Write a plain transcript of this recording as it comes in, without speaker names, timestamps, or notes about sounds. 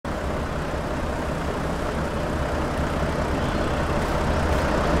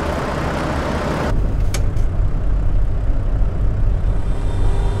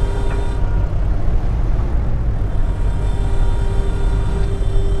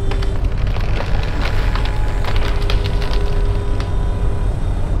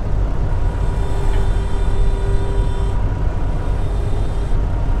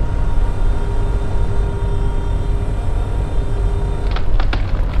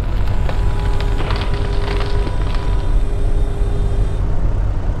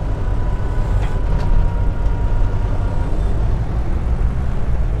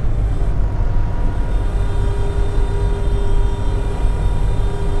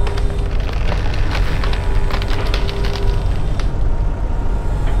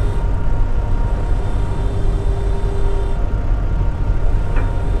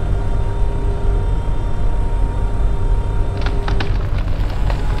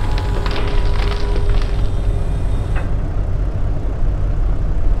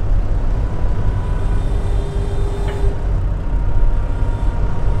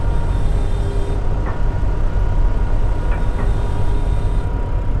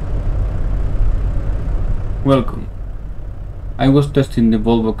Welcome. I was testing the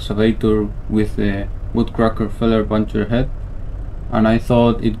Volvo excavator with the Woodcracker Feller Buncher head, and I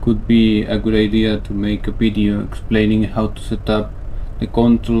thought it could be a good idea to make a video explaining how to set up the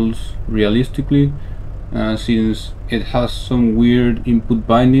controls realistically, since it has some weird input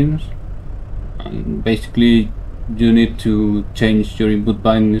bindings, and basically you need to change your input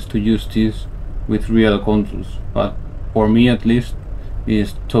bindings to use this with real controls, but for me at least it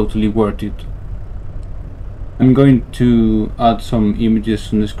is totally worth it. I'm going to add some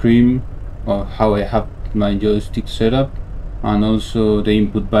images on the screen of how I have my joystick set up, and also the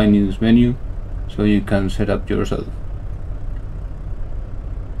input bindings menu, so you can set up yourself.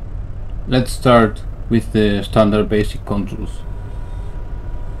 Let's start with the standard basic controls.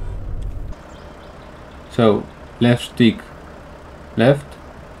 So left stick left,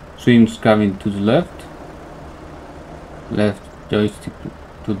 swing scavenging to the left, left joystick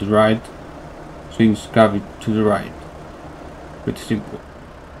to the right, swing scavenging to the right. Pretty simple.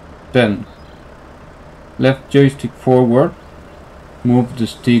 Then left joystick forward, move the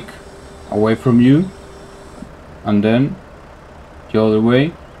stick away from you, and then the other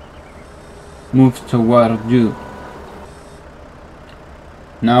way, move toward you.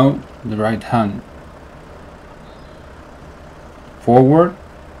 Now the right hand forward,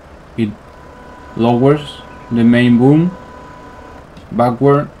 it lowers the main boom,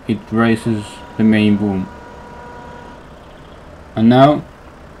 backward it raises the main boom. And now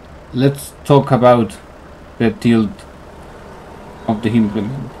let's talk about the tilt of the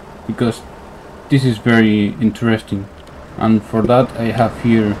implement, because this is very interesting, and for that I have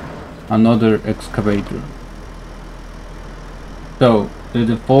here another excavator. So the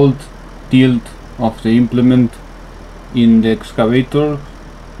default tilt of the implement in the excavator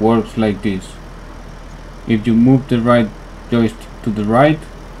works like this. If you move the right joystick to the right,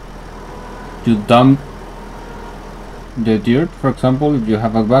 you dump the dirt, for example, if you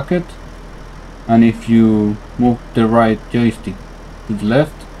have a bucket, and if you move the right joystick to the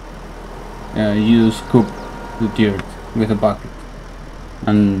left, you scoop the dirt with a bucket.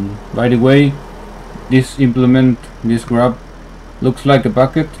 And by the way, this implement, this grab, looks like a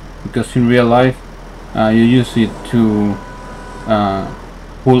bucket because in real life you use it to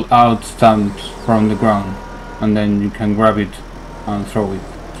pull out stumps from the ground, and then you can grab it and throw it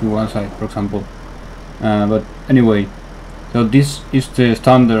to one side, for example. But anyway, so this is the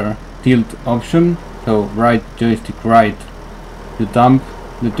standard tilt option. So right joystick right, you dump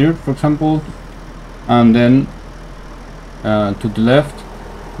the dirt, for example, and then to the left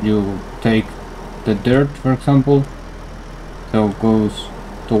you take the dirt, for example, so it goes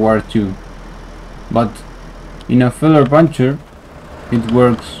towards you. But in a Feller Buncher it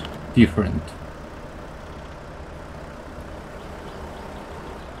works different.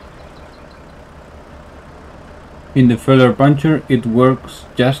 In the Feller Buncher it works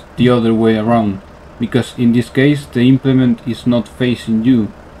just the other way around, because in this case the implement is not facing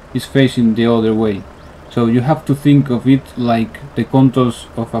you, it's facing the other way. So you have to think of it like the controls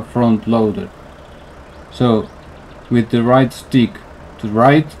of a front loader. So with the right stick to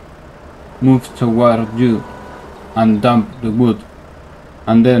right, moves toward you and dump the wood,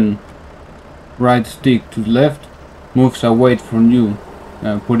 and then right stick to the left moves away from you,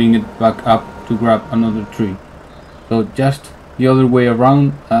 putting it back up to grab another tree. So just the other way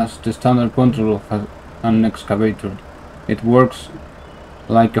around as the standard control of an excavator. It works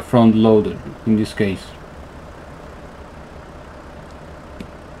like a front loader in this case.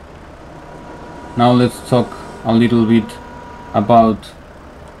 Now let's talk a little bit about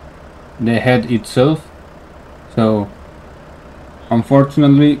the head itself. So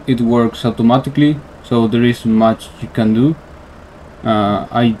unfortunately it works automatically, so there isn't much you can do.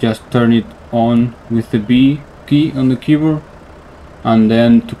 I just turn it on with the B key on the keyboard, and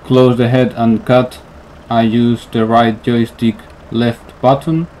then to close the head and cut I use the right joystick left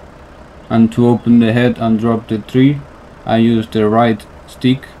button, and to open the head and drop the tree I use the right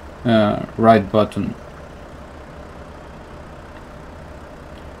stick right button.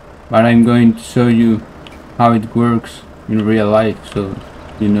 But I'm going to show you how it works in real life, so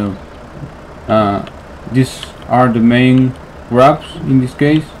you know. These are the main grabs in this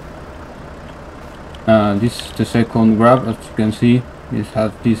case. This is the second grab. As you can see, it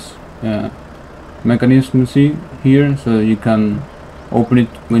has this mechanism here, so you can open it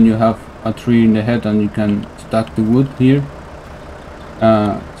when you have a tree in the head and you can stack the wood here.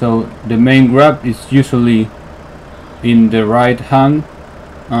 So the main grab is usually in the right hand,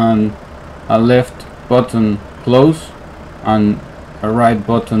 and a left button close and a right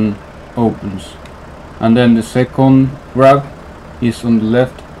button opens, and then the second grab is on the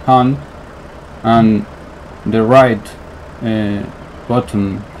left hand, and the right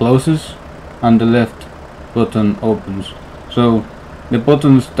button closes and the left button opens. So the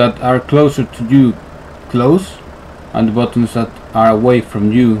buttons that are closer to you close, and the buttons that are away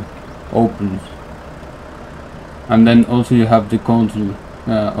from you opens. And then also you have the control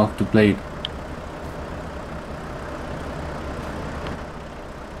of the blade.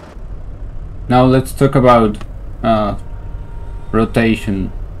 Now let's talk about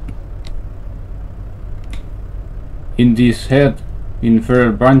rotation. In this head, in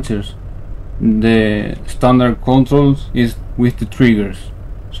Feller Bunchers, the standard controls is with the triggers.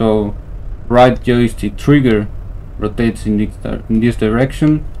 So right joystick trigger rotates in this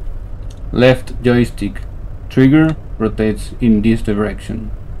direction, left joystick trigger rotates in this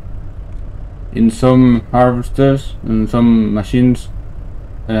direction. In some harvesters and some machines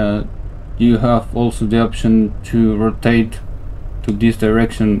you have also the option to rotate to this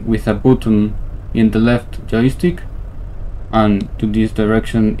direction with a button in the left joystick, and to this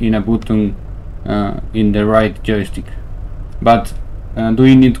direction in a button in the right joystick. But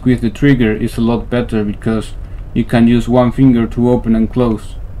doing it with the trigger is a lot better, because you can use one finger to open and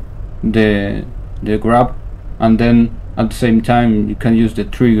close the grab, and then at the same time you can use the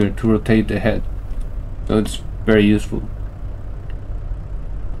trigger to rotate the head. So it's very useful.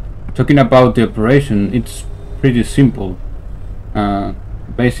 Talking about the operation, it's pretty simple.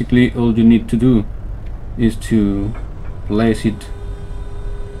 Basically all you need to do is to place it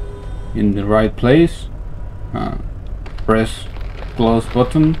in the right place, press close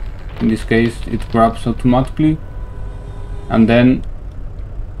button, in this case it grabs automatically, and then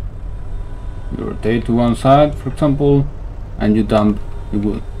you rotate to one side, for example, and you dump the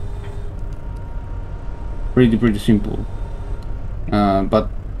wood. Pretty simple, but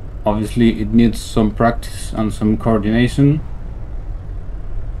obviously it needs some practice and some coordination.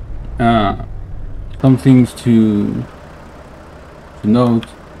 Some things to note: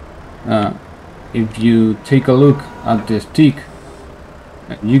 if you take a look at the stick,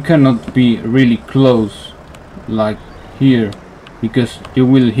 you cannot be really close like here, because you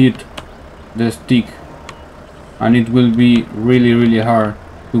will hit the stick and it will be really hard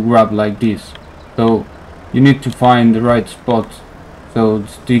to grab like this. So you need to find the right spot, so the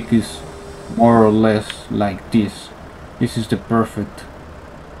stick is more or less like this. This is the perfect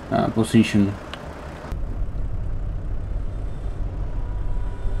position.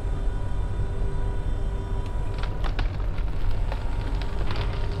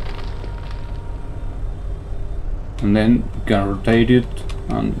 And then you can rotate it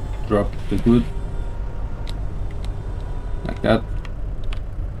and drop the wood like that.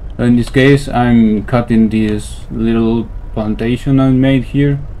 So in this case I'm cutting this little plantation I made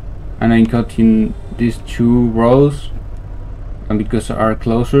here, and I'm cutting these 2 rows, and because they are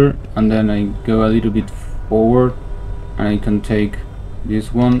closer, and then I go a little bit forward and I can take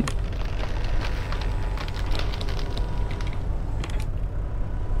this one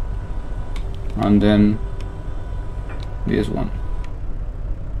and then this one.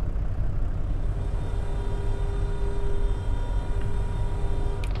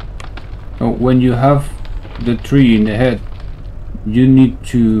 So when you have the tree in the head, you need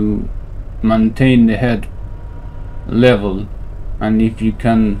to maintain the head level, and if you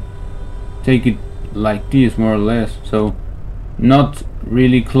can take it like this, more or less, so not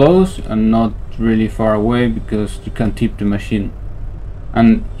really close and not really far away, because you can tip the machine,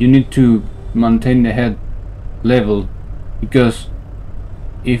 and you need to maintain the head level, because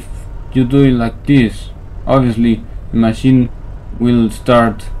if you do it like this, obviously the machine will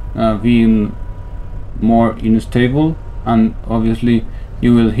start being more unstable, and obviously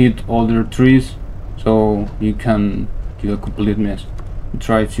you will hit other trees, so you can do a complete mess.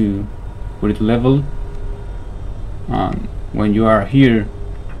 Try to put it level, and when you are here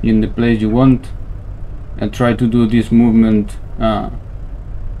in the place you want, and try to do this movement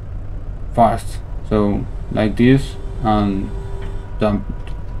fast, so like this, and dump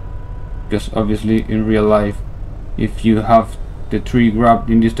it. Because obviously in real life, if you have the tree grabbed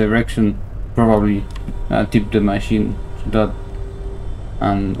in this direction, probably tip the machine, so that,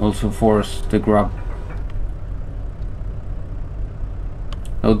 and also force the grab.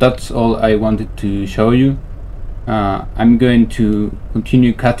 So that's all I wanted to show you. I'm going to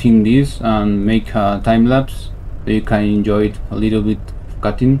continue cutting this and make a time lapse so you can enjoy it a little bit of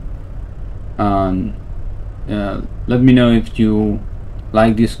cutting. And let me know if you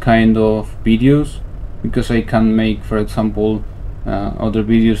like this kind of videos, because I can make, for example, other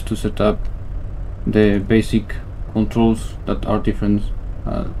videos to set up the basic controls that are different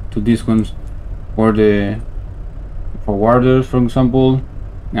to these ones, for the forwarders, for example,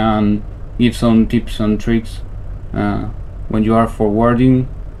 and give some tips and tricks when you are forwarding,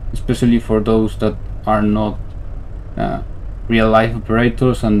 especially for those that are not real life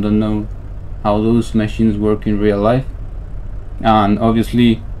operators and don't know how those machines work in real life. And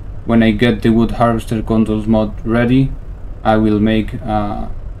obviously, when I get the wood harvester controls mod ready, I will make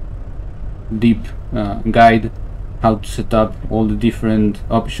a deep guide how to set up all the different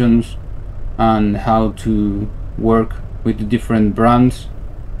options and how to work with the different brands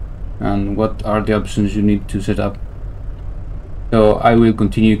and what are the options you need to set up. So I will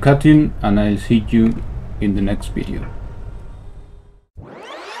continue cutting and I'll see you in the next video.